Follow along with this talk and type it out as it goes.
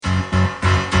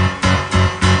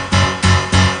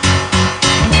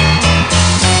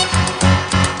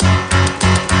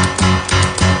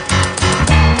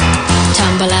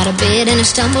gonna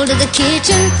stumble to the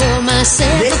kitchen, pour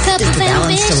myself This a cup is of the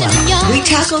Balanced ambition. Dilemma. We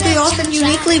tackle the often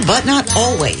uniquely, but not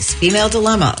always, female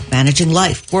dilemma, managing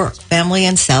life, work, family,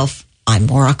 and self. I'm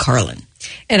Maura Carlin.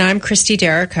 And I'm Christy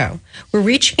Derrico. We're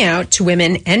reaching out to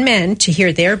women and men to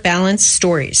hear their balanced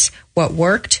stories, what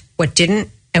worked, what didn't,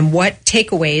 and what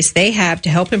takeaways they have to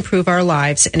help improve our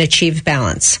lives and achieve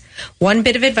balance. One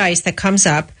bit of advice that comes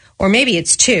up, or maybe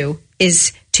it's two,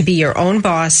 is to be your own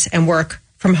boss and work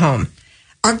from home.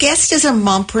 Our guest is a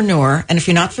mompreneur, and if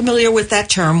you're not familiar with that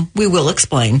term, we will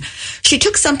explain. She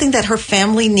took something that her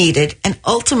family needed and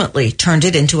ultimately turned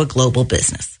it into a global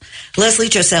business. Leslie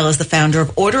Josel is the founder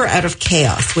of Order Out of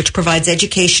Chaos, which provides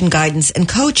education, guidance, and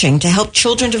coaching to help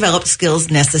children develop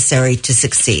skills necessary to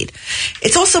succeed.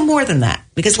 It's also more than that,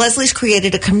 because Leslie's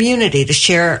created a community to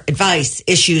share advice,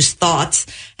 issues, thoughts,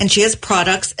 and she has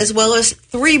products as well as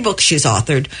 3 books she's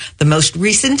authored. The most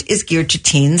recent is geared to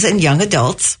teens and young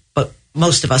adults, but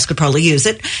most of us could probably use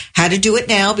it. How to Do It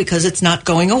Now, because it's not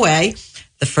going away.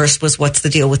 The first was What's the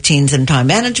Deal with Teens and Time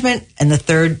Management, and the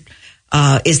third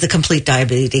is the Complete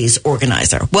Diabetes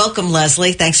Organizer. Welcome,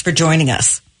 Leslie. Thanks for joining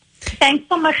us. Thanks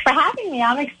so much for having me.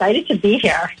 I'm excited to be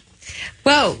here.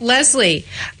 Well, Leslie,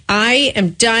 I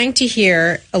am dying to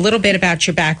hear a little bit about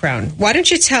your background. Why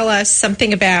don't you tell us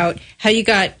something about how you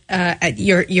got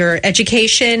your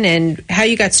education and how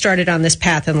you got started on this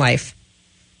path in life?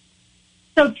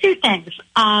 So 2 things.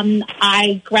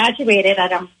 I graduated,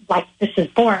 this is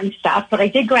boring stuff, but I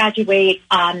did graduate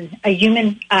a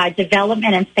human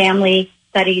development and family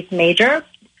studies major.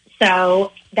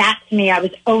 So that, to me, I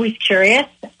was always curious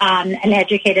and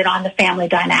educated on the family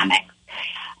dynamics.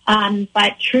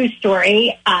 But true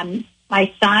story,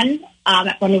 my son,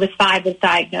 when he was 5, was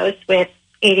diagnosed with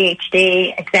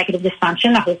ADHD, executive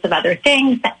dysfunction, a host of other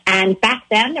things. And back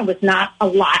then, there was not a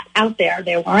lot out there.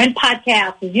 There weren't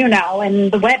podcasts, as you know,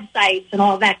 and the websites and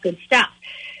all that good stuff.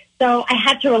 So I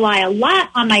had to rely a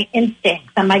lot on my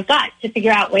instincts and my gut to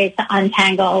figure out ways to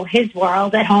untangle his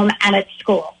world at home and at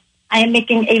school. I am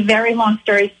making a very long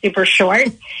story super short.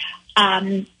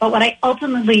 But what I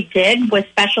ultimately did was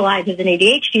specialize as an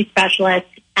ADHD specialist,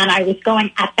 and I was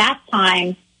going at that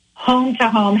time home to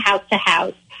home, house to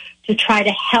house, to try to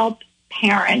help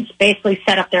parents basically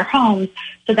set up their homes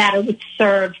so that it would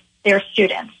serve their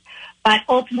students. But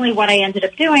ultimately what I ended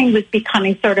up doing was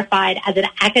becoming certified as an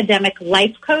academic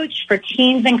life coach for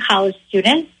teens and college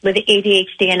students with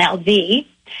ADHD and LD.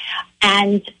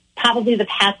 And probably the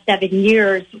past 7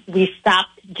 years, we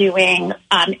stopped doing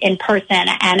in person,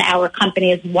 and our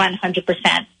company is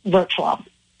 100% virtual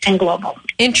and global.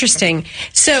 Interesting.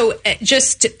 So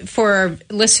just for our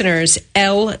listeners,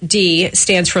 LD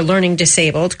stands for Learning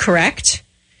Disabled, correct?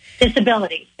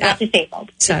 Disabilities, not disabled.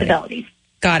 Disabilities.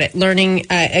 Got it. Learning,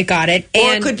 got it.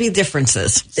 Or it could be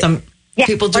differences. Some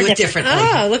people do it differently.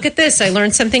 Oh, look at this. I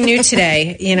learned something new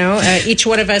today. Each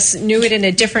one of us knew it in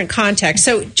a different context.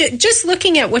 So just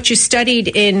looking at what you studied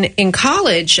in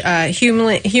college,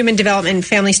 human development and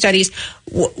family studies,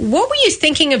 what were you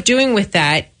thinking of doing with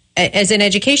that as an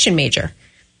education major?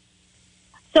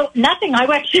 So nothing. I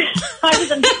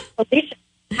was in relations.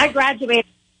 I graduated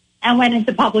and went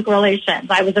into public relations.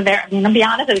 To be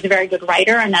honest, I was a very good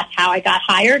writer, and that's how I got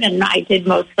hired. And I did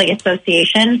mostly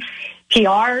association,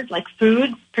 PR, like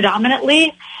food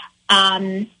predominantly.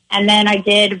 And then I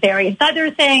did various other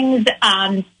things.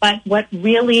 But what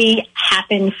really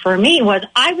happened for me was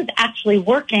I was actually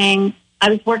working. I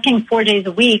was working 4 days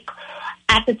a week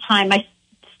at the time I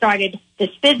started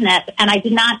this business, and I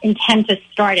did not intend to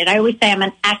start it. I always say I'm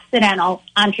an accidental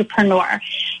entrepreneur.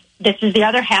 This is the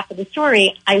other half of the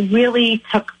story. I really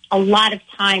took a lot of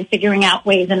time figuring out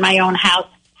ways in my own house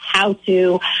how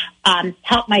to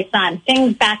help my son.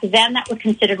 Things back then that were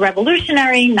considered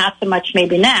revolutionary, not so much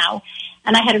maybe now.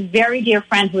 And I had a very dear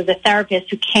friend who was a therapist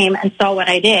who came and saw what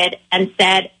I did and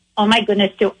said, "Oh my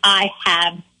goodness, do I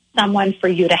have someone for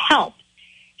you to help?"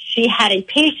 She had a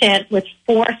patient with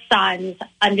 4 sons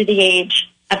under the age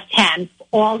of 10,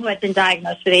 all who had been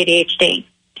diagnosed with ADHD.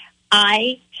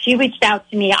 She reached out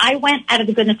to me. I went out of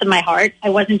the goodness of my heart. I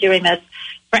wasn't doing this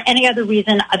for any other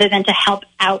reason other than to help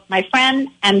out my friend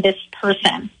and this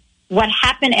person. What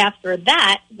happened after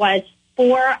that was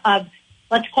 4 of,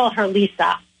 let's call her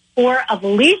Lisa, 4 of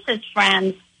Lisa's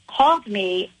friends called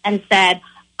me and said,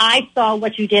 "I saw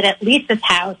what you did at Lisa's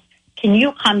house. Can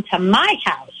you come to my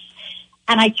house?"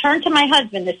 And I turned to my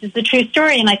husband. This is the true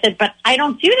story. And I said, "But I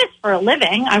don't do this for a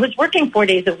living. I was working 4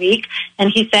 days a week."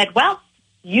 And he said, "Well,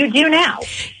 you do now."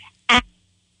 And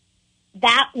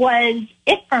that was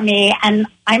it for me. And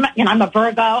I'm a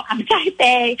Virgo. I'm a type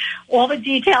A. All the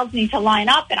details need to line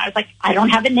up. And I was like, I don't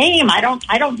have a name. I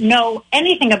don't know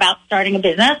anything about starting a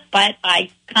business, but I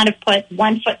kind of put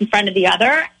one foot in front of the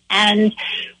other. And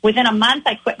within a month,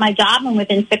 I quit my job. And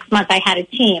within 6 months, I had a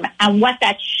team. And what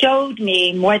that showed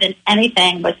me more than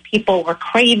anything was people were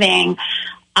craving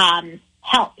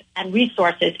help and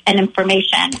resources and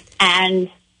information. And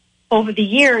over the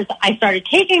years, I started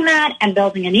taking that and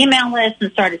building an email list and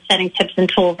started sending tips and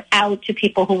tools out to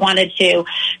people who wanted to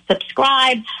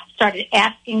subscribe, started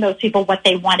asking those people what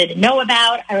they wanted to know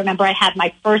about. I remember I had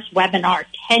my first webinar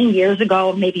 10 years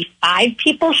ago. Maybe 5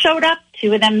 people showed up,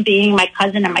 2 of them being my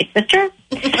cousin and my sister.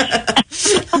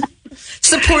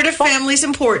 Supportive families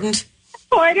important.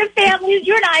 Supportive families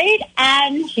unite.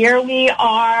 And here we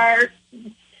are,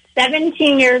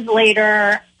 17 years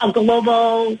later, a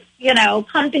global,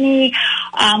 company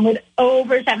with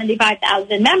over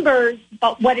 75,000 members.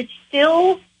 But what it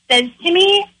still says to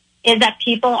me is that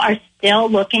people are still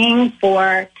looking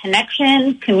for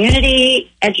connection,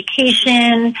 community,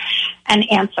 education, and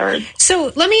answers.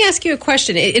 So let me ask you a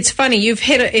question. It's funny. You've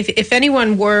hit, if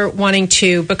anyone were wanting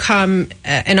to become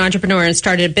an entrepreneur and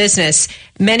start a business,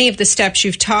 many of the steps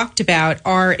you've talked about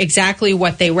are exactly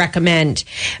what they recommend.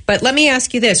 But let me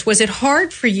ask you this. Was it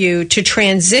hard for you to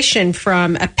transition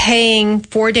from a paying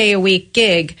 4-day-a-week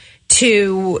gig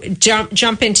to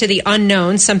jump into the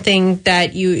unknown, something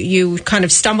that you kind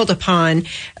of stumbled upon,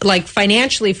 like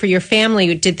financially for your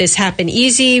family? Did this happen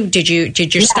easy? Did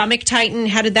your stomach tighten?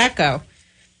 How did that go?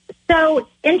 So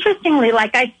interestingly,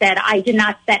 like I said, I did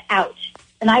not set out.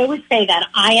 And I always say that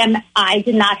I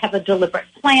did not have a deliberate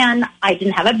plan. I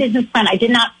didn't have a business plan. I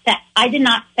did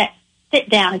not sit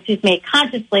down,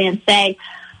 consciously and say,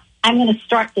 I'm going to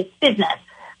start this business.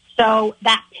 So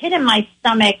that pit in my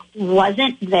stomach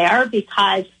wasn't there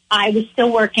because I was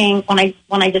still working. When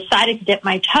I decided to dip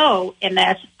my toe in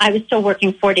this, I was still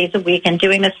working 4 days a week and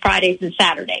doing this Fridays and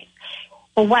Saturdays.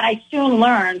 But what I soon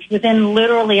learned within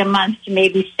literally a month to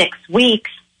maybe 6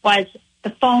 weeks was the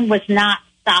phone was not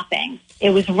stopping. It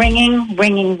was ringing,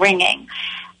 ringing, ringing.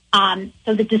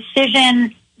 So the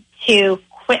decision to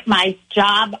quit my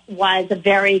job was a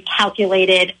very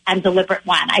calculated and deliberate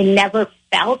one. I never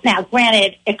felt, now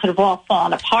granted, it could have all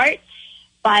fallen apart,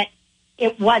 but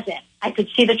it wasn't. I could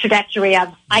see the trajectory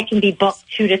of I can be booked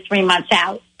 2 to 3 months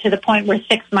out, to the point where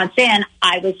 6 months in,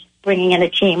 I was bringing in a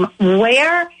team.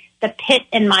 Where the pit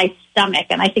in my stomach,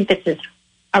 and I think this is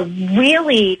a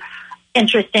really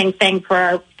interesting thing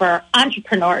for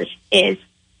entrepreneurs, is,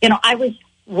 I was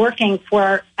working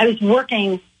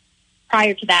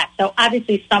prior to that. So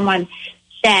obviously someone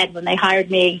said when they hired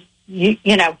me, you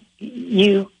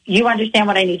understand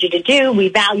what I need you to do. We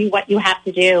value what you have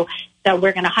to do. So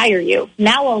we're going to hire you.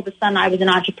 Now, all of a sudden I was an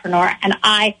entrepreneur and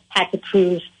I had to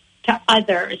prove to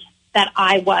others that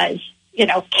I was,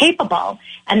 capable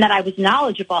and that I was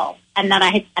knowledgeable and that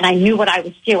I knew what I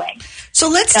was doing. So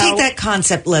let's take that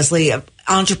concept, Leslie, of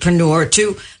entrepreneur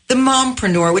to the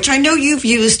mompreneur, which I know you've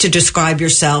used to describe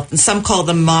yourself, and some call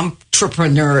them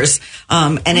momtrepreneurs.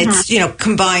 And it's,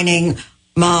 combining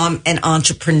mom and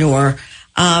entrepreneur.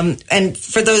 And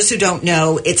for those who don't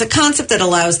know, it's a concept that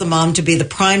allows the mom to be the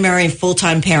primary and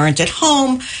full-time parent at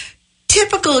home.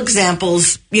 Typical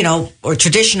examples, or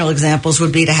traditional examples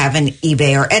would be to have an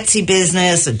eBay or Etsy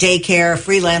business, a daycare,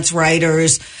 freelance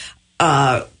writers,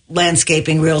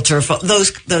 landscaping, realtor,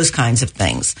 those kinds of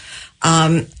things.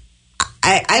 I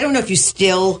don't know if you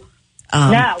still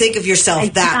think of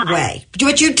yourself that way.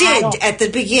 But you did at the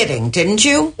beginning, didn't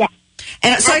you? Yeah.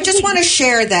 And so I just want to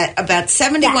share that about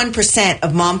 71%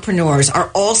 of mompreneurs are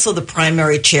also the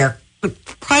primary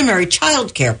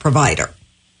child care provider.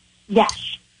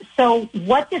 Yes. So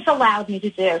what this allowed me to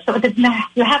do,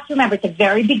 you have to remember at the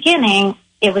very beginning,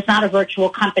 it was not a virtual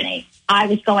company. I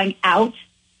was going out,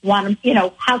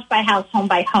 house by house, home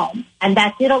by home. And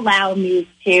that did allow me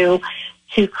to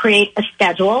create a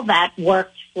schedule that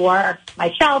worked for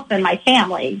myself and my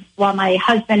family, while my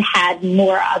husband had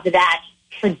more of that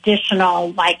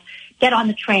traditional, like, get on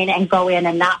the train and go in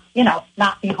and not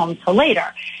be home till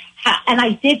later. And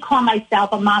I did call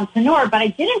myself a mompreneur, but I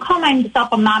didn't call myself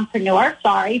a mompreneur,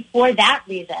 for that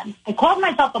reason. I called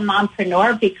myself a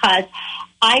mompreneur because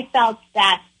I felt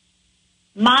that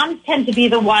moms tend to be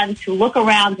the ones who look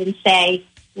around and say,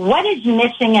 what is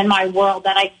missing in my world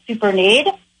that I super need,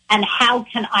 and how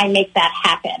can I make that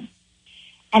happen?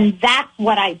 And that's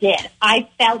what I did. I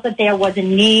felt that there was a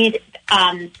need.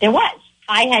 There was.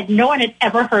 No one had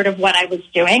ever heard of what I was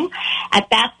doing. At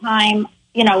that time,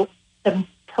 the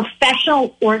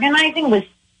professional organizing was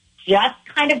just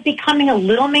kind of becoming a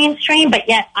little mainstream, but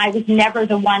yet I was never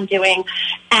the one doing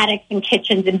attics and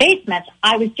kitchens and basements.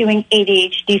 I was doing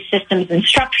ADHD systems and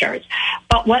structures.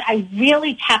 But what I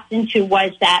really tapped into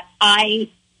was that I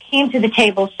came to the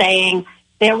table saying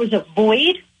there was a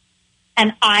void,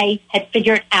 and I had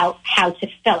figured out how to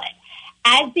fill it.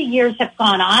 As the years have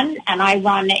gone on, and I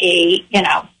run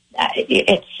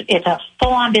it's a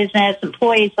full-on business,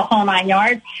 employees, the whole 9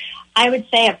 yards. I would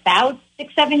say about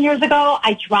 6-7 years ago,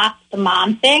 I dropped the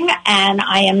mom thing, and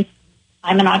I'm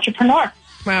an entrepreneur.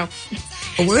 Wow.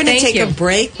 Well, we're going to take a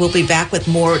break. We'll be back with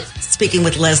more speaking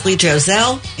with Leslie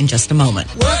Josel in just a moment.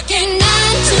 Working 9 to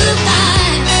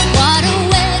 5. What a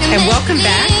way to And make welcome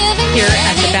back living here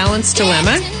at The easy. Balanced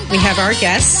Dilemma. We have our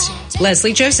guest,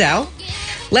 Leslie Josel.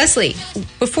 Leslie,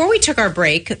 before we took our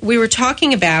break, we were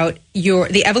talking about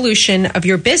the evolution of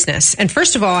your business. And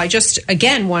first of all, I just,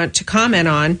 again, want to comment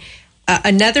on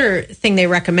another thing they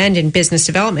recommend in business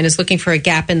development is looking for a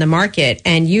gap in the market.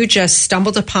 And you just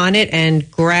stumbled upon it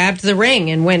and grabbed the ring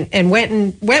and went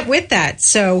with that.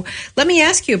 So let me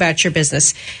ask you about your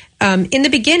business. In the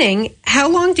beginning, how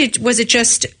long was it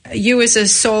just you as a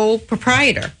sole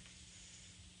proprietor?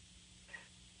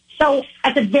 So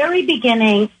at the very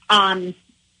beginning,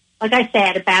 like I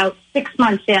said, about 6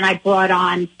 months in, I brought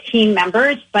on team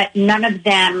members, but none of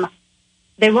them,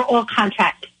 they were all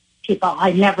contract people.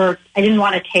 I didn't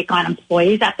want to take on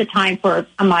employees at the time for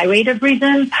a myriad of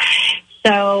reasons.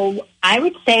 So I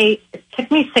would say it took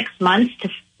me 6 months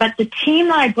but the team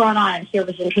that I brought on here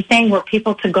was interesting, were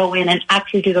people to go in and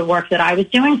actually do the work that I was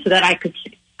doing so that I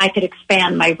could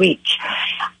expand my reach.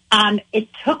 It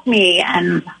took me,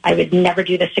 and I would never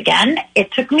do this again,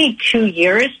 it took me 2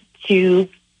 years to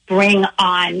bring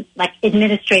on like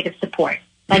administrative support,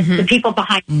 like the people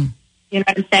behind, you know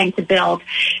what I'm saying, to build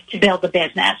the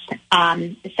business.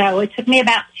 So it took me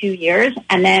about 2 years.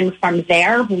 And then from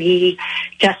there, we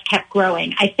just kept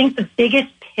growing. I think the biggest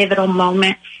pivotal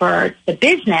moment for the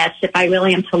business, if I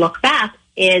really am to look back,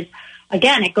 is,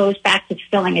 again, it goes back to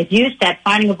filling, as you said,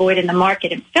 finding a void in the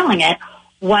market and filling it,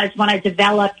 was when I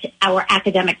developed our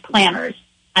academic planners.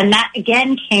 And that,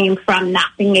 again, came from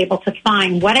not being able to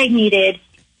find what I needed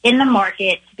in the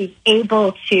market to be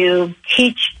able to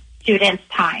teach students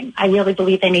time. I really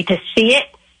believe they need to see it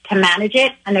to manage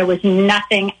it, and there was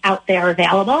nothing out there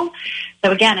available.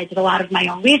 So, again, I did a lot of my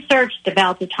own research,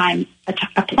 developed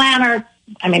a planner.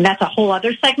 I mean, that's a whole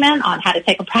other segment on how to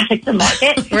take a product to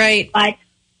market. Right. But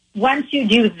once you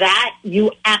do that,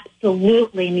 you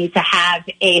absolutely need to have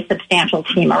a substantial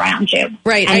team around you.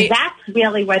 Right. And that's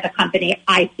really where the company,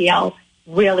 I feel,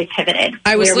 really pivoted.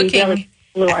 We really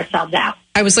blew ourselves out.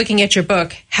 I was looking at your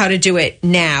book, How to Do It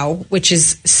Now, which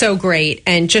is so great.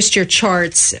 And just your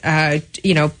charts,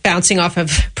 bouncing off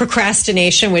of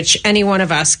procrastination, which any one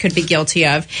of us could be guilty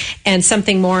of. And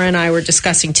something Maura and I were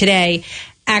discussing today,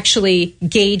 actually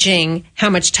gauging how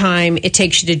much time it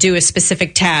takes you to do a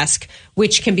specific task,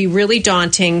 which can be really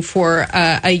daunting for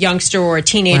a youngster or a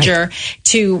teenager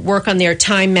to work on their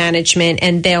time management.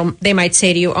 And they might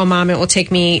say to you, "Oh, Mom, it will take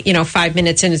me, 5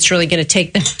 minutes," and it's really going to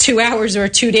take them 2 hours or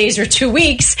 2 days or 2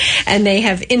 weeks. And they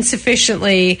have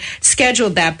insufficiently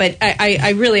scheduled that. But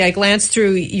I glanced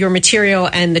through your material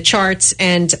and the charts,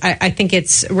 and I think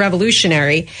it's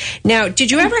revolutionary. Now,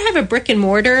 did you ever have a brick and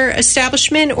mortar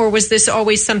establishment, or was this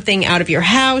always something out of your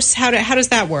house? How does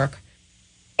that work?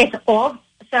 It's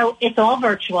all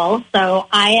virtual. So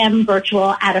I am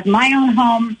virtual out of my own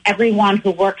home. Everyone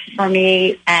who works for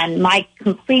me and my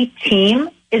complete team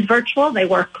is virtual. They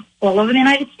work all over the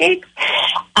United States.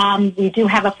 We do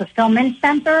have a fulfillment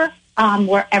center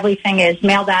where everything is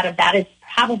mailed out of. That is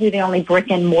probably the only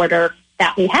brick and mortar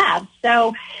that we have.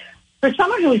 So for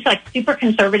someone who is like super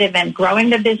conservative and growing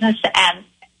the business, and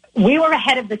we were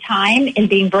ahead of the time in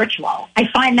being virtual. I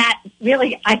find that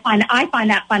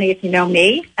funny if you know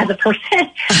me as a person.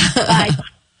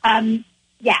 But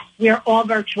yes, we're all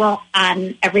virtual,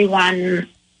 and everyone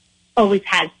always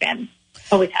has been.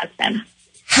 Always has been.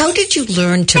 How did you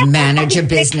learn to manage a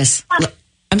business?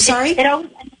 I'm sorry? It always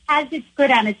has its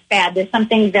good and its bad. There's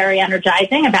something very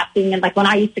energizing about being in, like when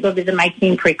I used to go visit my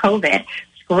team pre-COVID,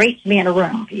 it's great to be in a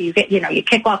room. You get, you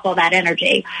kick off all that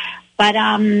energy. But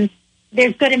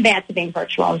there's good and bad to being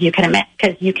virtual, as you can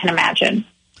imagine.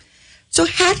 So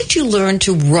how did you learn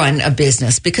to run a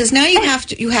business? Because now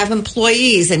you have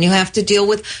employees, and you have to deal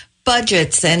with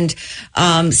budgets and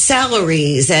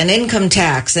salaries and income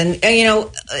tax, and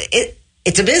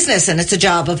it's a business and it's a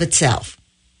job of itself.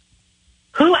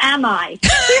 Who am I?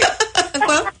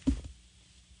 Well,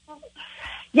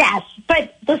 yes,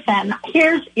 but listen,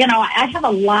 here's, I have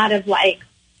a lot of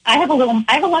I have a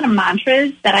lot of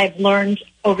mantras that I've learned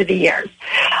over the years.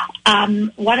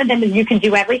 One of them is you can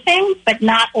do everything, but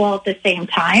not all at the same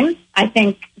time. I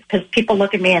think because people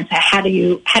look at me and say, how do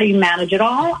you manage it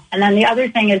all? And then the other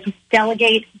thing is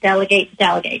delegate, delegate,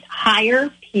 delegate. Hire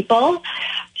people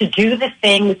to do the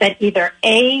things that either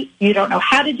A, you don't know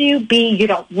how to do, B, you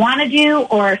don't want to do,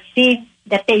 or C,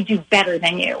 that they do better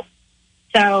than you.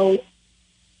 So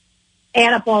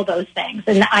add up all those things.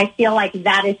 And I feel like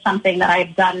that is something that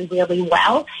I've done really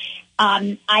well.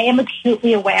 I am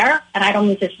acutely aware, and I don't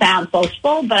mean to sound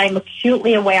boastful, but I'm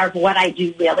acutely aware of what I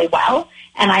do really well,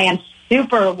 and I am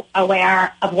super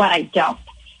aware of what I don't.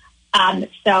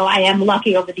 So I am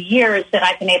lucky over the years that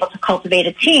I've been able to cultivate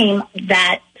a team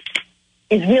that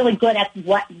is really good at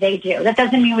what they do. That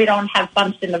doesn't mean we don't have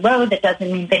bumps in the road. That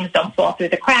doesn't mean things don't fall through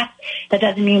the cracks. That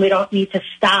doesn't mean we don't need to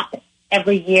stop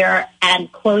every year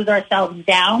and close ourselves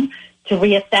down to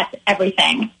reassess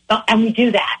everything. And we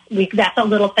do that. That's a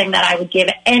little thing that I would give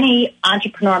any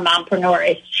entrepreneur, mompreneur,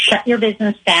 is shut your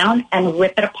business down and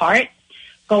rip it apart.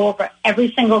 Go over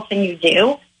every single thing you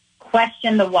do,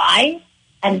 question the why,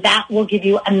 and that will give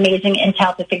you amazing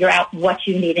intel to figure out what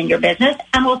you need in your business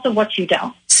and also what you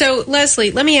don't. So,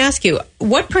 Leslie, let me ask you,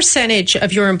 what percentage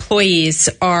of your employees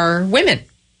are women?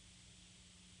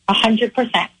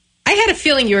 100%. I had a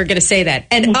feeling you were going to say that.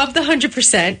 And of the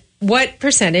 100%, what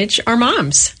percentage are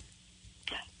moms?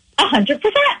 100%.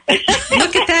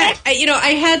 Look at that.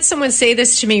 I had someone say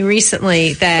this to me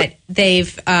recently, that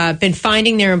they've been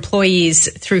finding their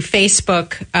employees through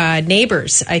Facebook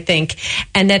neighbors, I think,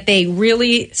 and that they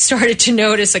really started to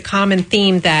notice a common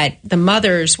theme that the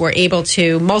mothers were able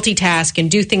to multitask and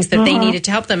do things that they needed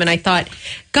to help them. And I thought,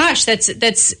 gosh, that's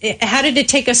how did it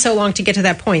take us so long to get to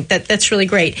that point? That's really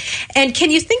great. And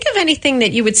can you think of anything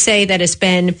that you would say that has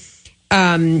been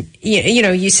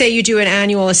you say you do an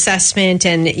annual assessment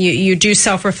and you do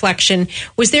self-reflection.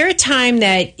 Was there a time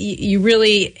that you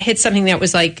really hit something that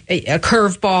was like a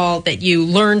curveball that you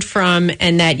learned from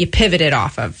and that you pivoted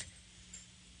off of?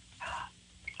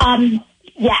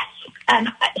 Yes.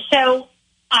 So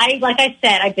like I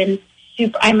said,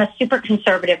 I'm a super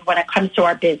conservative when it comes to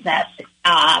our business.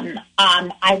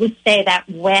 I would say that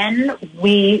when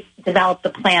we developed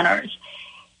the planners,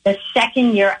 the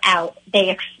second year out, they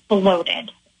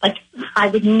exploded. Like, I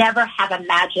would never have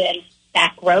imagined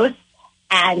that growth.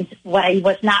 And what I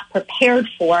was not prepared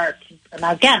for, and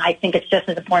again, I think it's just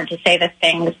as important to say the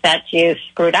things that you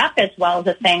screwed up as well as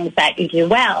the things that you do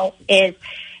well, is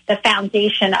the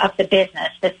foundation of the business.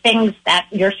 The things that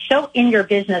you're so in your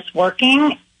business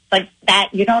working, like that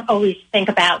you don't always think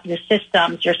about your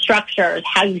systems, your structures,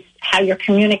 how you're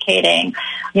communicating,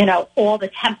 all the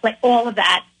template, all of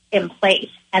that in place.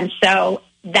 And so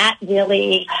that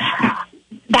really,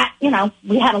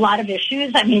 we had a lot of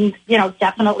issues. I mean,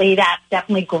 definitely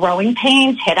growing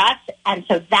pains hit us. And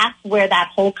so that's where that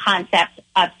whole concept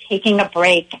of taking a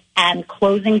break and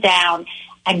closing down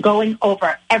and going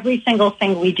over every single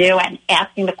thing we do and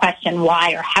asking the question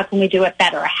why, or how can we do it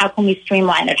better, or how can we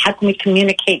streamline it, how can we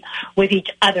communicate with each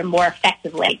other more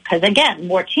effectively? Because again,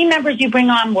 more team members you bring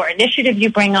on, more initiatives you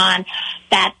bring on,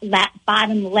 that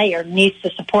bottom layer needs to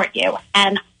support you.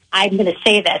 And I'm going to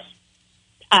say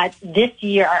this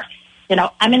year,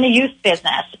 I'm in the youth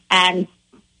business, and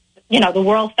the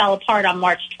world fell apart on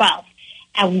March 12th.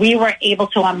 And we were able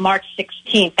to, on March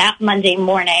 16th, that Monday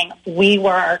morning, we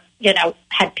were,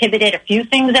 had pivoted a few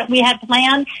things that we had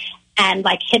planned and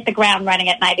hit the ground running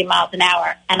at 90 miles an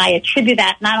hour. And I attribute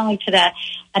that not only to the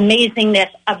amazingness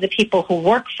of the people who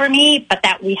work for me, but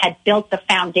that we had built the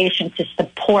foundation to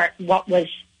support what was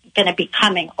going to be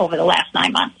coming over the last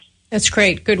 9 months. That's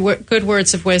great. Good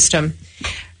words of wisdom.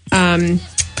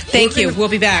 Thank you. We'll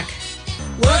be back.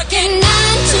 Working 9 to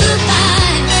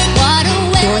 5. What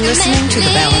a way. You're listening to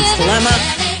The Balance Dilemma.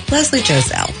 Leslie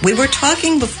Josel. We were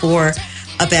talking before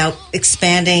about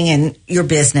expanding in your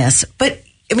business, but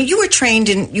I mean, you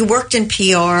worked in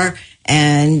PR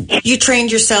and you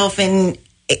trained yourself in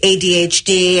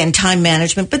ADHD and time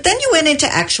management, but then you went into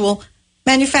actual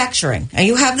manufacturing. And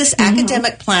you have this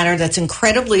academic planner that's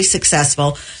incredibly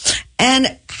successful.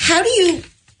 And how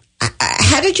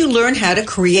did you learn how to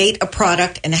create a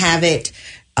product and have it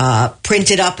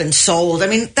printed up and sold? I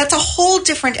mean, that's a whole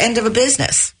different end of a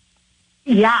business.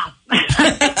 Yeah.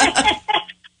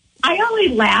 I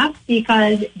only laugh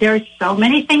because there's so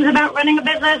many things about running a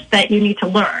business that you need to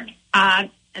learn.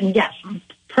 And yes,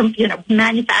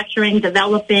 manufacturing,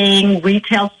 developing,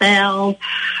 retail sales,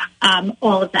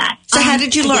 all of that. So how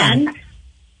did you learn?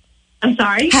 I'm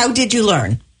sorry? How did you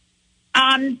learn?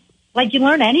 Like you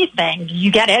learn anything.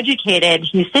 You get educated.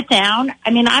 You sit down. I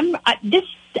mean,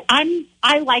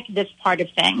 I like this part of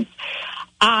things.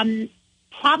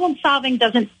 Problem solving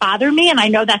doesn't bother me, and I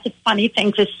know that's a funny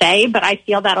thing to say, but I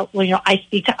feel that, I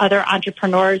speak to other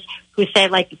entrepreneurs who say,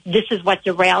 like, this is what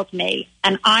derailed me.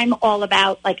 And I'm all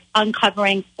about, like,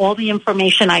 uncovering all the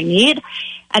information I need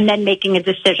and then making a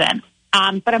decision.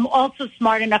 But I'm also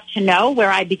smart enough to know where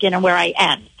I begin and where I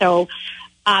end. So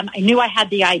I knew I had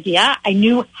the idea. I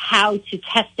knew how to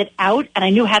test it out, and I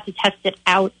knew how to test it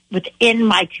out within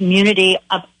my community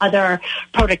of other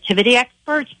productivity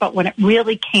experts. But when it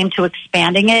really came to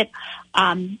expanding it,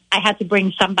 I had to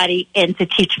bring somebody in to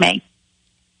teach me.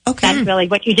 Okay. That's really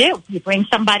what you do. You bring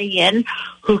somebody in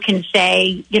who can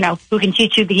say, who can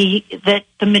teach you the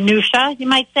minutia, you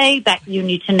might say, that you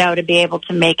need to know to be able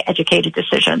to make educated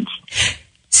decisions.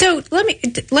 So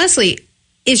Leslie,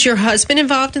 is your husband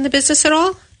involved in the business at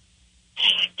all?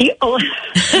 You're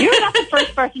not the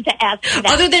first person to ask me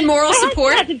that. Other than moral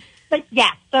support?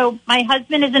 So my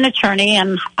husband is an attorney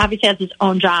and obviously has his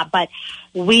own job, but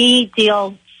we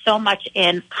deal so much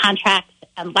in contracts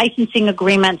and licensing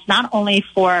agreements, not only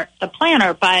for the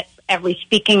planner, but every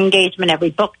speaking engagement, every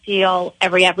book deal,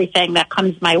 everything that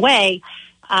comes my way,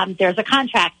 there's a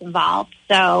contract involved.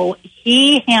 So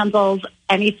he handles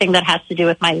anything that has to do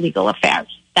with my legal affairs.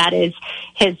 That is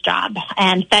his job.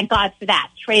 And thank God for that.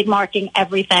 Trademarking,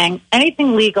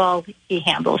 anything legal, he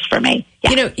handles for me.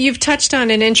 Yeah. You've touched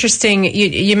on an interesting,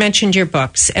 you mentioned your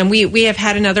books, and we have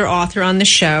had another author on the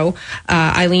show,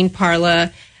 Eileen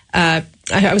Parla.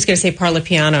 I was going to say Parla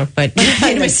Piano, but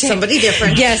somebody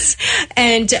different. Yes.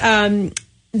 And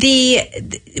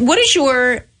what is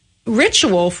your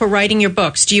ritual for writing your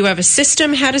books? Do you have a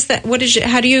system? How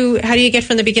do you get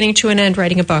from the beginning to an end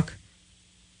writing a book?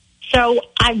 So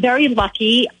I'm very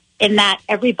lucky in that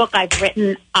every book I've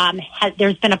written,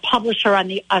 there's been a publisher on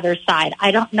the other side.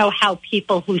 I don't know how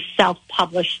people who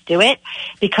self-publish do it,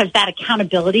 because that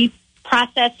accountability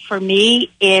process for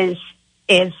me is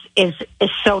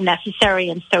so necessary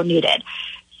and so needed.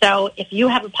 So if you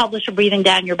have a publisher breathing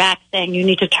down your back saying you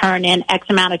need to turn in X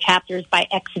amount of chapters by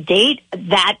X date,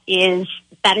 that is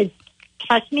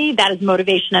trust me, that is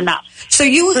motivation enough. So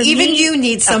you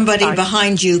need somebody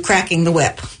behind you cracking the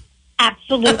whip.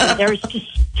 Absolutely. There's just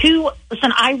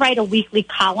listen, I write a weekly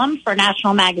column for a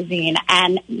national magazine,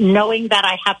 and knowing that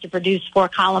I have to produce 4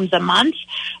 columns a month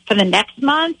for the next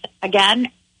month,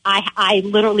 again, I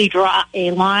literally draw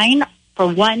a line for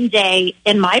one day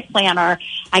in my planner.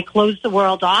 I close the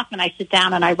world off and I sit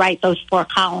down and I write those 4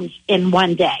 columns in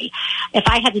one day. If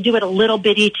I had to do it a little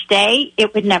bit each day,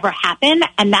 it would never happen.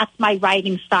 And that's my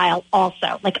writing style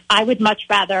also. Like, I would much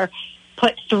rather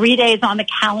put 3 days on the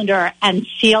calendar and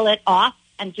seal it off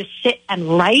and just sit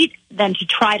and write than to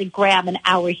try to grab an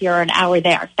hour here or an hour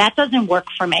there. That doesn't work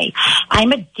for me.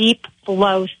 I'm a deep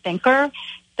flow thinker,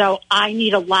 so I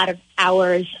need a lot of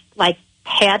hours, like,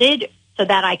 padded so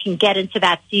that I can get into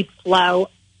that deep flow,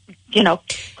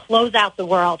 close out the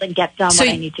world and get done what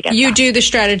I need to get done. You do the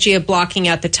strategy of blocking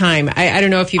out the time. I don't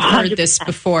know if you've heard 100%. this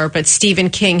before, but Stephen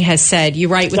King has said, you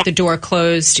write with the door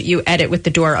closed, you edit with the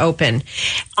door open.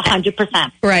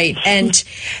 100%. Right. And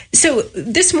so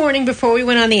this morning before we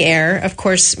went on the air, of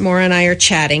course, Maura and I are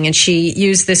chatting, and she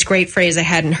used this great phrase I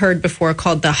hadn't heard before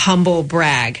called the humble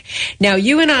brag. Now,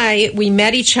 you and I, we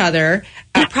met each other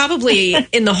probably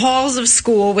in the halls of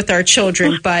school with our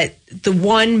children, but the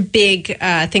one big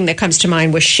thing that comes to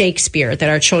mind was Shakespeare that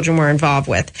our children were involved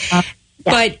with. Yeah.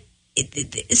 But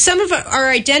some of our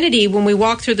identity when we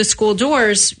walk through the school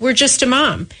doors, we're just a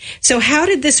mom. So how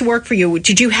did this work for you?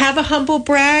 Did you have a humble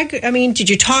brag? I mean, did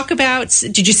you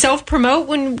self-promote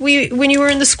when you were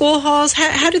in the school halls?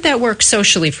 How did that work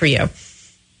socially for you?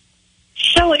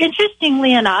 So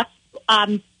interestingly enough,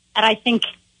 and I think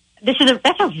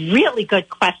that's a really good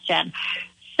question.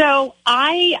 So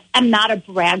I am not a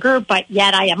bragger, but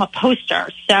yet I am a poster.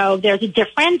 So there's a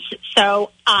difference. So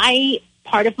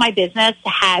part of my business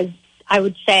has, I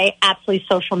would say, absolutely,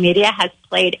 social media has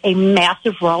played a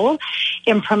massive role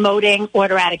in promoting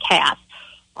Order Out of Chaos.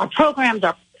 Our programs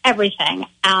are everything,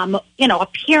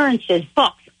 appearances,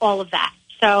 books, all of that.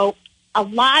 So a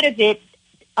lot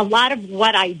of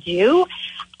what I do,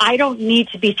 I don't need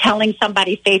to be telling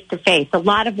somebody face to face. A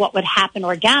lot of what would happen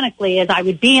organically is I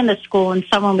would be in the school and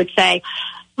someone would say,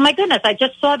 oh my goodness, I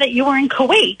just saw that you were in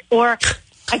Kuwait, or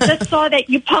I just saw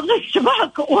that you published a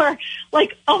book, or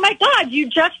like, oh my God, you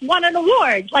just won an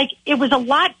award. Like, it was a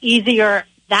lot easier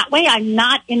that way. I'm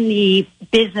not in the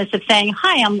business of saying,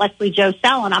 hi, I'm Leslie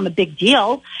Josel and I'm a big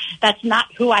deal. That's not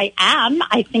who I am.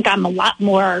 I think I'm a lot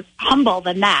more humble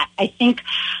than that. I think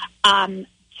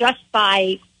just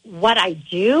by what I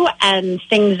do and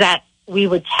things that we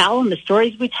would tell and the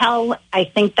stories we tell, I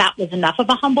think that was enough of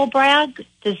a humble brag.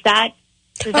 Does that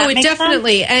make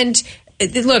definitely. sense?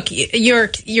 look,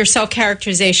 your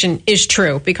self-characterization is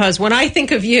true, because when I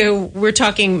think of you, we're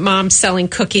talking moms selling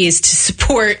cookies to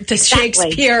support the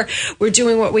Shakespeare. We're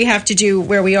doing what we have to do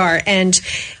where we are. And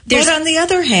but on the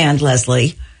other hand,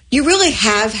 Leslie, you really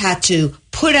have had to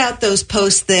put out those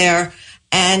posts there.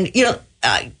 And,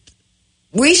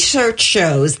 research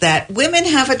shows that women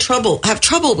have trouble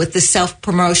with this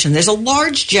self-promotion. There's a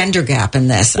large gender gap in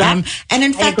this. Yeah, and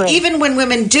in fact, even when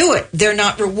women do it, they're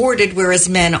not rewarded, whereas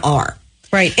men are.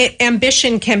 Right.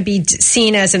 Ambition can be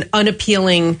seen as an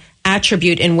unappealing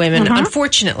attribute in women,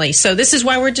 unfortunately. So this is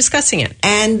why we're discussing it.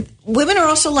 And women are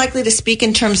also likely to speak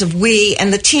in terms of we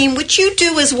and the team, which you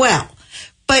do as well.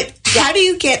 But how do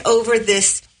you get over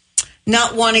this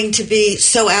not wanting to be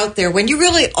so out there when you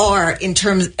really are, in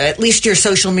terms, at least your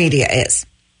social media is?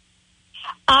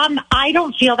 I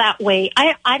don't feel that way.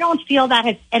 I don't feel that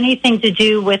has anything to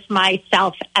do with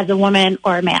myself as a woman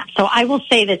or a man. So I will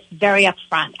say this very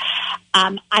upfront.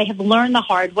 I have learned the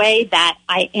hard way that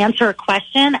I answer a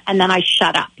question and then I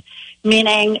shut up.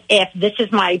 Meaning, if this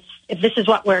is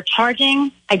what we're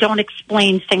charging, I don't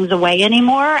explain things away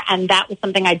anymore. And that was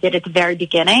something I did at the very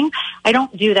beginning. I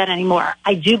don't do that anymore.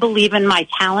 I do believe in my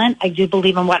talent. I do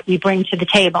believe in what we bring to the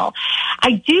table.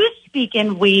 I do speak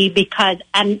in we because,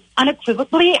 and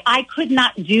unequivocally, I could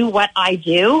not do what I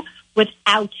do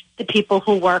without the people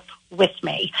who work with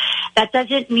me. That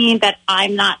doesn't mean that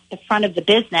I'm not the front of the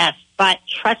business. But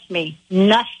trust me,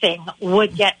 nothing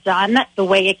would get done the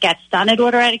way it gets done at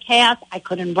Order Out of Chaos. I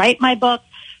couldn't write my book,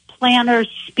 planners,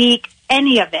 speak,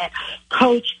 any of it,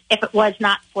 coach, if it was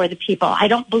not for the people. I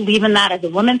don't believe in that as a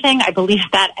woman thing. I believe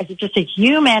that as just a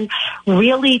human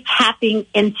really tapping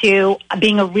into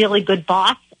being a really good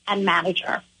boss and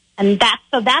manager. And that's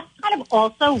kind of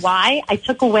also why I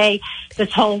took away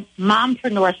this whole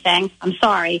mompreneur thing. I'm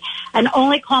sorry. And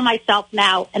only call myself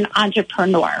now an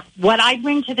entrepreneur. What I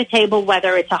bring to the table,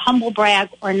 whether it's a humble brag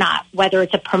or not, whether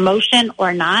it's a promotion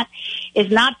or not, is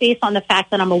not based on the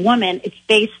fact that I'm a woman. It's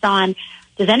based on,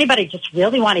 does anybody just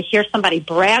really want to hear somebody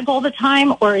brag all the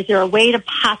time? Or is there a way to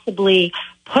possibly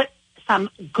put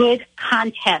some good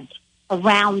content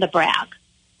around the brag?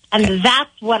 And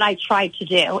that's what I try to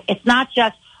do. It's not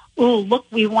just, oh, look,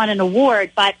 we won an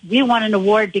award, but we won an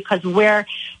award because we're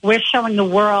showing the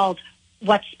world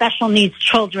what special needs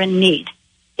children need.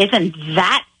 Isn't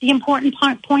that the important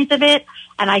point of it?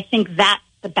 And I think that's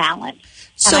the balance.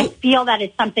 So, and I feel that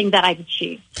it's something that I've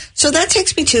achieved. So that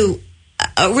takes me to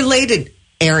a related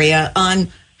area on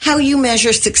how you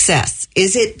measure success.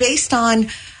 Is it based on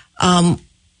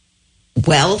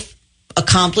wealth,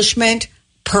 accomplishment,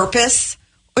 purpose,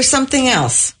 or something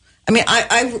else? I mean,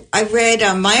 I read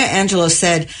Maya Angelou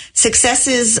said, success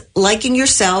is liking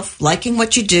yourself, liking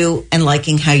what you do, and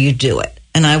liking how you do it.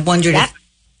 And I wondered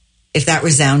if that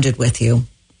resounded with you.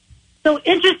 So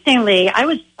interestingly,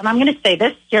 and I'm going to say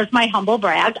this, here's my humble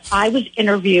brag. I was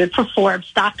interviewed for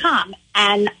Forbes.com,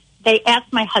 and they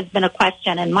asked my husband a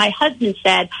question, and my husband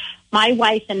said, my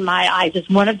wife, in my eyes, is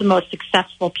one of the most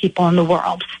successful people in the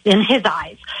world, in his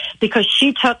eyes, because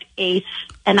she took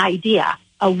an idea,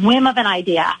 a whim of an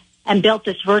idea, and built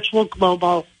this virtual,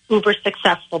 global, uber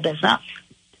successful business.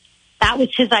 That was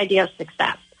his idea of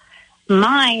success.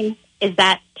 Mine is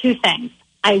that two things.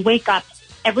 I wake up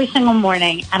every single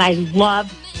morning and I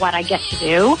love what I get to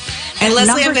do. And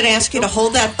Leslie, I'm going to ask you to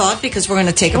hold that thought because we're going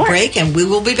to take a break and we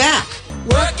will be back.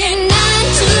 Working 9 to 5,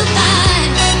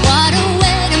 what a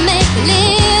way to make a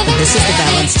living. This is The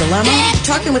Balance Dilemma.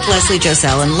 Talking with Leslie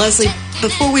Josel. And Leslie,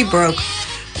 before we broke,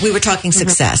 we were talking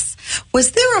success.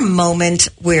 Was there a moment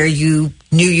where you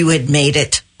knew you had made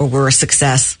it or were a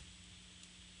success?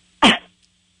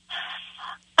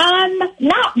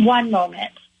 Not one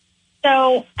moment.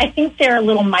 So I think there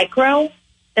are micro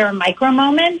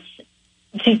moments.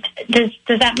 Does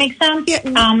that make sense?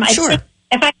 Yeah, sure.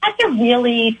 If I had to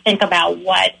really think about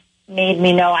what made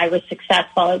me know I was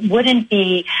successful, it wouldn't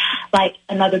be like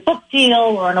another book deal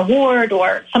or an award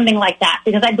or something like that,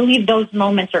 because I believe those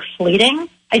moments are fleeting.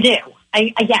 I do.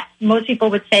 I guess most people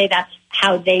would say that's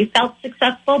how they felt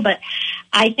successful, but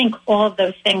I think all of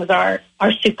those things are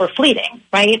super fleeting,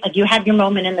 right? Like you have your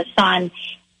moment in the sun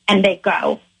and they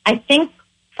go. I think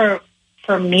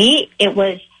for me, it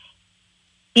was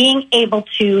being able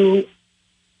to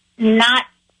not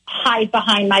hide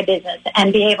behind my business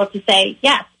and be able to say,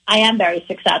 yes, I am very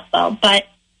successful,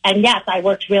 and yes, I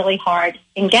worked really hard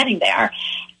in getting there.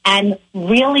 And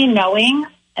really knowing,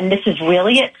 and this is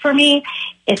really it for me,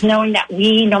 is knowing that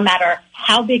no matter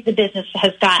how big the business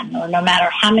has gotten or no matter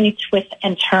how many twists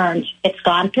and turns it's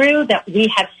gone through, that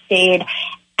we have stayed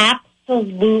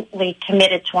absolutely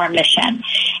committed to our mission.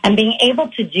 And being able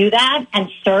to do that and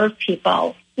serve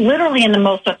people literally in the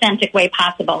most authentic way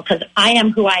possible, because I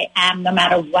am who I am no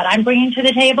matter what I'm bringing to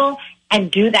the table,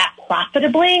 and do that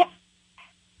profitably,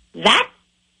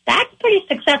 that's pretty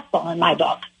successful in my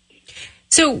book.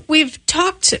 So we've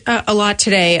talked a lot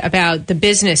today about the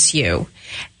business you,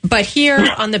 but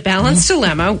here on the Balance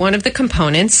Dilemma, one of the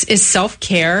components is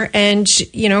self-care, and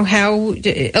how,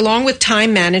 along with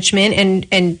time management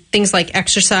and things like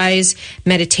exercise,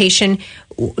 meditation.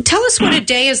 Tell us what a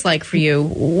day is like for you.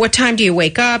 What time do you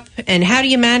wake up, and how do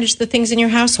you manage the things in your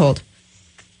household?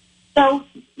 So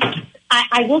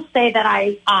I will say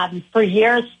that for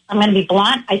years, I'm going to be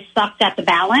blunt, I sucked at the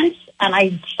balance, and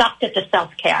I sucked at the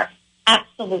self-care.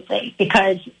 Absolutely.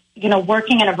 Because,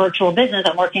 working in a virtual business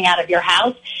and working out of your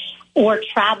house or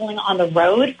traveling on the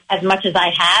road as much as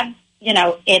I have,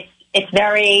 it's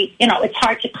very, it's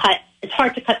hard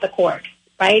to cut the cord,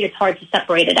 right? It's hard to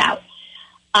separate it out.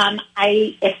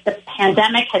 If the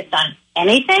pandemic has done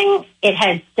anything, it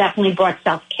has definitely brought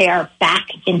self-care back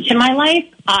into my life.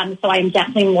 So I'm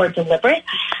definitely more deliberate.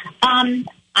 I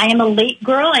am a late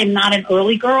girl. I'm not an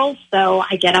early girl. So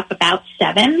I get up about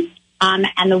 7.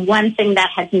 And the one thing that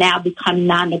has now become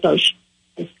non-negotiable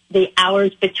is the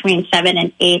hours between 7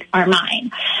 and 8 are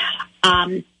mine.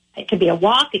 It could be a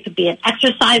walk. It could be an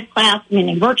exercise class,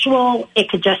 meaning virtual. It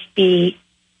could just be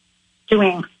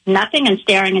doing nothing and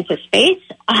staring into space.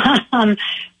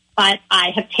 But I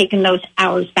have taken those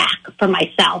hours back for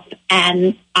myself,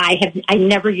 and I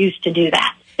never used to do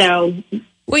that. So,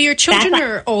 well, your children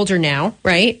are older now,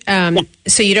 right?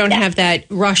 So you don't have that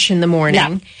rush in the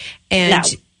morning,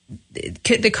 and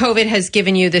the COVID has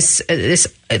given you this,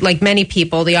 like many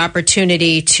people, the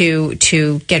opportunity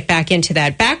to get back into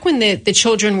that. Back when the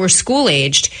children were school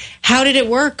aged, how did it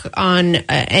work on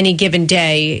any given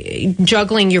day,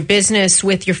 juggling your business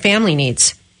with your family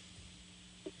needs?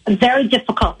 Very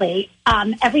difficultly.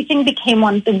 Everything became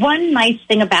one. The one nice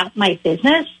thing about my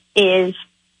business is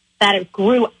that it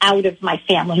grew out of my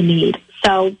family need.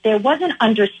 So there was an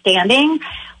understanding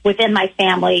within my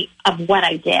family of what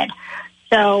I did.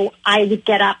 So I would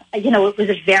get up, it was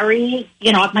a very,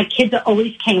 my kids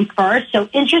always came first. So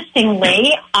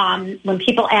interestingly, when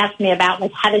people ask me about,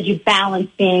 like, how did you balance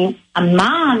being a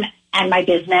mom and my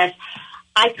business,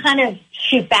 I kind of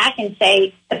shoot back and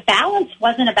say the balance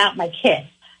wasn't about my kids.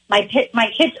 My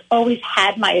kids always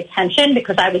had my attention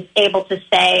because I was able to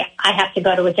say, I have to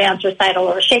go to a dance recital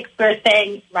or a Shakespeare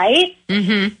thing, right?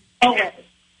 Mm-hmm. Always.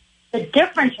 The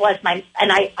difference was I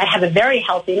have a very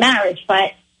healthy marriage,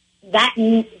 but that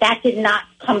did not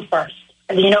come first.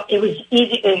 It was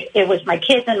easy. It was my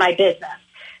kids and my business,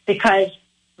 because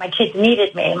my kids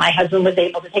needed me. My husband was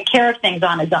able to take care of things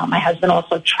on his own. My husband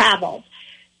also traveled.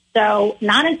 So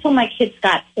not until my kids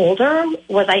got older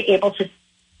was I able to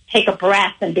take a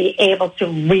breath and be able to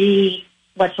reprioritize,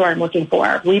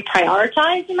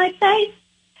 you might say.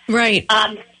 Right.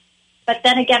 But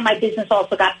then again, my business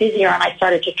also got busier and I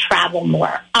started to travel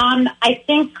more. I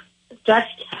think just,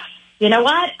 you know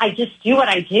what? I just do what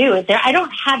I do. I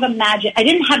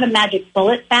didn't have a magic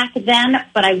bullet back then,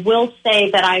 but I will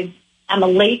say that I'm a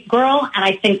late girl, and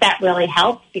I think that really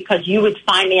helped, because you would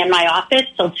find me in my office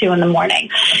till 2 a.m.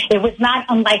 It was not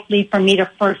unlikely for me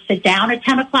to first sit down at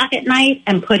 10 o'clock at night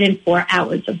and put in 4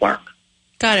 hours of work.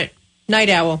 Got it. Night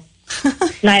owl.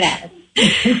 Night owl.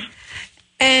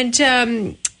 And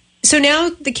so now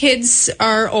the kids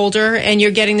are older and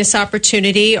you're getting this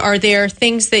opportunity. Are there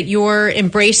things that you're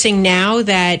embracing now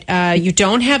that you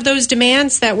don't have those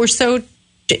demands that were so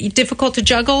difficult to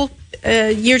juggle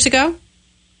years ago?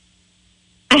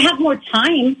 I have more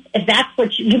time, if that's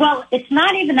what well, it's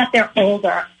not even that they're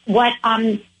older. What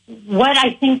I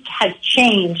think has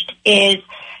changed is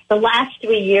the last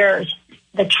 3 years,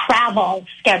 the travel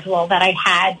schedule that I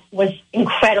had was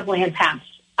incredibly intense.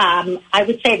 I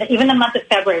would say that even the month of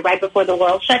February, right before the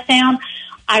world shut down,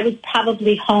 I was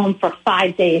probably home for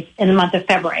 5 days in the month of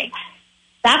February.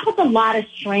 That puts a lot of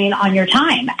strain on your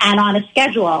time and on a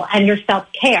schedule and your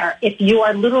self-care. If you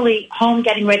are literally home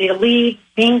getting ready to leave,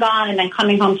 being gone, and then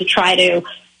coming home to try to,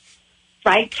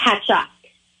 catch up.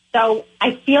 So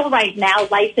I feel right now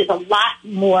life is a lot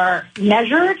more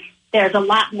measured. There's a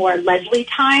lot more Leslie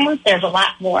time. There's a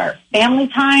lot more family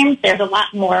time. There's a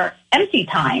lot more empty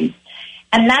time.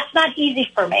 And that's not easy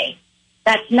for me.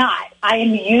 That's not. I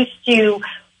am used to,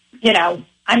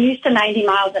 I'm used to 90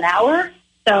 miles an hour.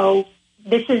 So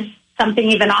this is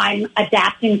something even I'm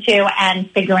adapting to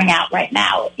and figuring out right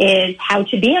now, is how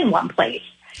to be in one place,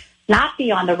 not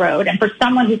be on the road. And for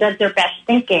someone who does their best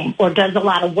thinking or does a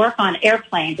lot of work on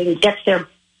airplanes and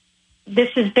this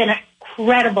has been an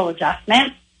incredible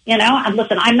adjustment. And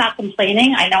listen, I'm not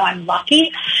complaining. I know I'm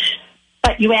lucky,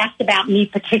 but you asked about me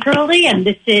particularly, and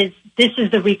this is this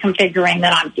is the reconfiguring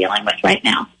that I'm dealing with right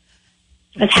now.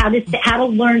 It's how to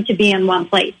learn to be in one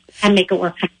place and make it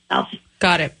work for yourself.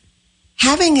 Got it.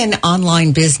 Having an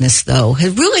online business, though,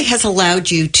 has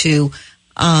allowed you to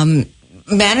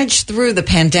manage through the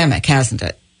pandemic, hasn't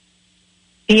it?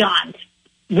 Beyond.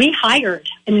 We hired.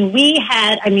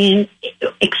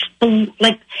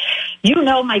 You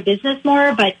know my business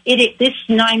more, but this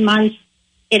 9 months,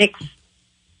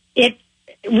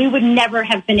 we would never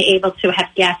have been able to have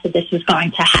guessed that this was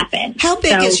going to happen. How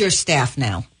big is your staff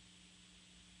now?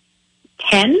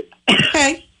 10.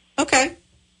 Okay.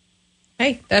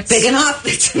 Hey, that's big enough.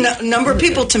 It's a number of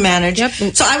people to manage. Yep.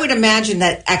 So I would imagine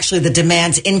that actually the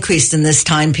demands increased in this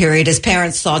time period as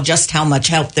parents saw just how much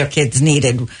help their kids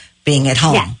needed being at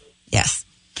home. Yes.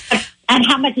 And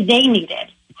how much they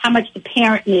needed, how much the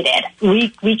parent needed.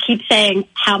 We keep saying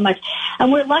how much,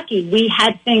 and we're lucky. We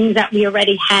had things that we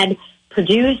already had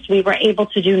produced. We were able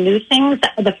to do new things.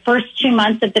 The first 2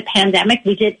 months of the pandemic,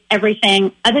 we did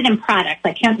everything other than products.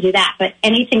 I can't do that, but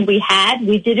anything we had,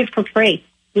 we did it for free.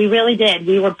 We really did.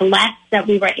 We were blessed that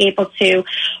we were able to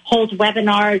hold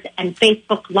webinars and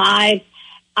Facebook Live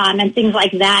and things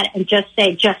like that and just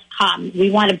say, just come.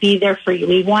 We want to be there for you.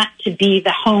 We want to be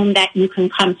the home that you can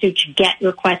come to get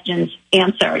your questions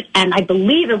answered. And I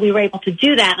believe that we were able to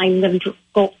do that. I'm going to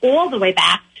go all the way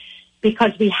back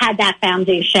because we had that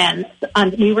foundation.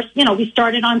 We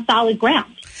started on solid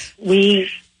ground.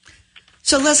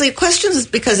 So, Leslie, questions,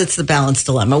 because it's the balance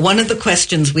dilemma. One of the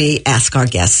questions we ask our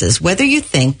guests is whether you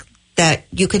think that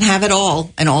you can have it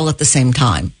all and all at the same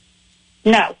time.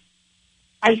 No.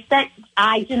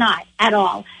 I do not at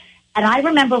all. And I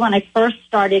remember when I first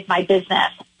started my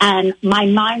business and my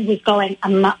mind was going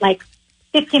like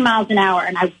 50 miles an hour.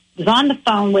 And I was on the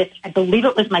phone with, I believe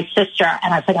it was my sister.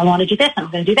 And I was like, I want to do this. I'm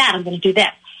going to do that. I'm going to do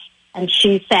this. And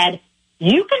she said,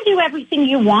 you can do everything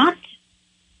you want,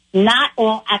 not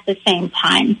all at the same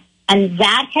time. And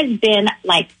that has been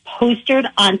like postered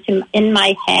in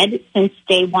my head since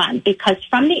day one, because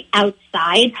from the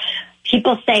outside,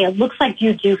 people say it looks like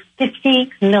you do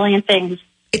 50 million things.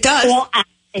 It does. All at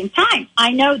the same time.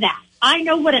 I know that. I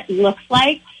know what it looks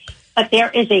like, but there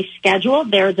is a schedule.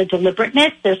 There's a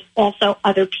deliberateness. There's also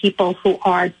other people who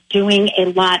are doing a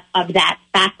lot of that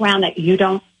background that you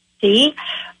don't see.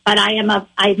 But I'm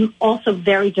also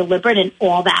very deliberate in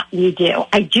all that we do.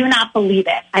 I do not believe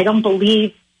it. I don't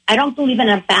believe in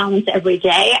a balance every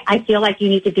day. I feel like you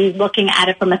need to be looking at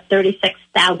it from a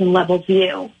 36,000 level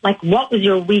view. Like, what was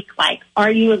your week like?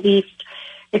 Are you at least,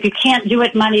 if you can't do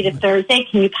it Monday to Thursday,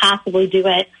 can you possibly do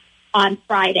it on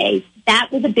Fridays?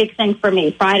 That was a big thing for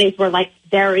me. Fridays were like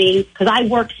because I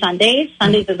work Sundays.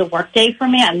 Sundays is a work day for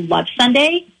me. I love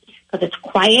Sunday because it's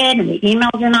quiet and the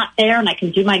emails are not there and I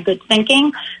can do my good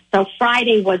thinking. So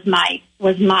Friday was my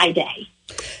day.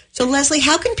 So, Leslie,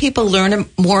 how can people learn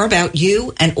more about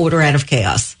you and Order Out of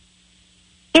Chaos?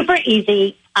 Super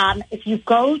easy. If you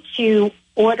go to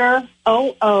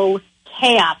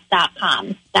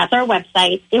orderoochaos.com, that's our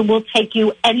website. It will take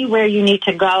you anywhere you need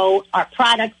to go, our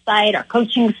product site, our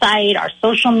coaching site, our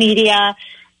social media,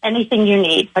 anything you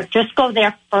need. But just go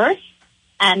there first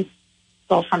and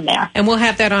go from there. And we'll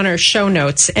have that on our show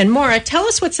notes. And Maura, tell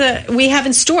us what we have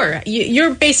in store.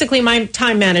 You're basically my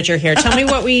time manager here. Tell me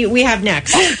what we have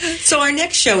next. So our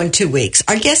next show in 2 weeks,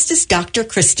 our guest is Dr.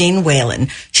 Christine Whalen.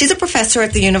 She's a professor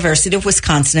at the University of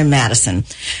Wisconsin in Madison.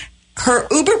 Her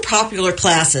uber popular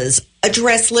classes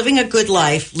address living a good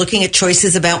life, looking at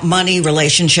choices about money,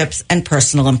 relationships, and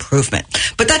personal improvement.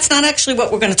 But that's not actually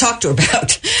what we're going to talk to her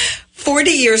about.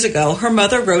 40 years ago, her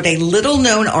mother wrote a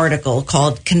little-known article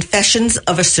called Confessions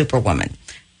of a Superwoman.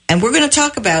 And we're going to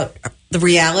talk about the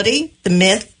reality, the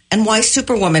myth, and why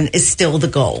Superwoman is still the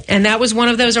goal. And that was one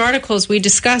of those articles we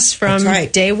discussed from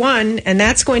day one. And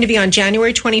that's going to be on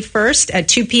January 21st at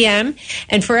 2 p.m.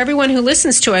 And for everyone who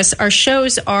listens to us, our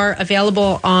shows are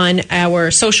available on our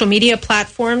social media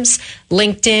platforms,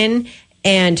 LinkedIn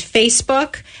and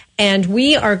Facebook. And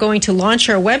we are going to launch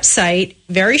our website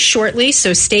very shortly,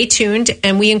 so stay tuned.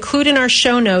 And we include in our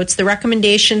show notes the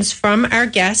recommendations from our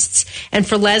guests. And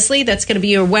for Leslie, that's going to be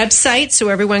your website, so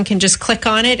everyone can just click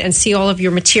on it and see all of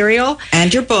your material.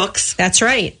 And your books. That's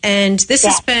right. And this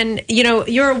has been,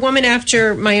 you're a woman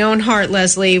after my own heart,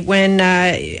 Leslie, when,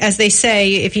 as they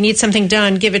say, if you need something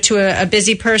done, give it to a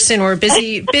busy person or a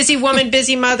busy woman,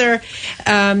 busy mother.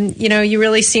 You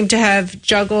really seem to have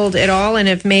juggled it all and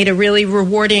have made a really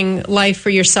rewarding life for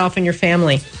yourself and your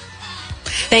family.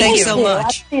 Thank you so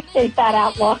much. I appreciate that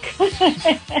outlook.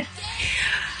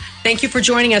 Thank you for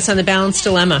joining us on The Balanced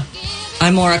Dilemma.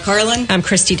 I'm Maura Carlin. I'm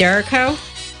Christy Derrico.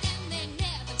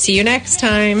 See you next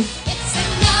time.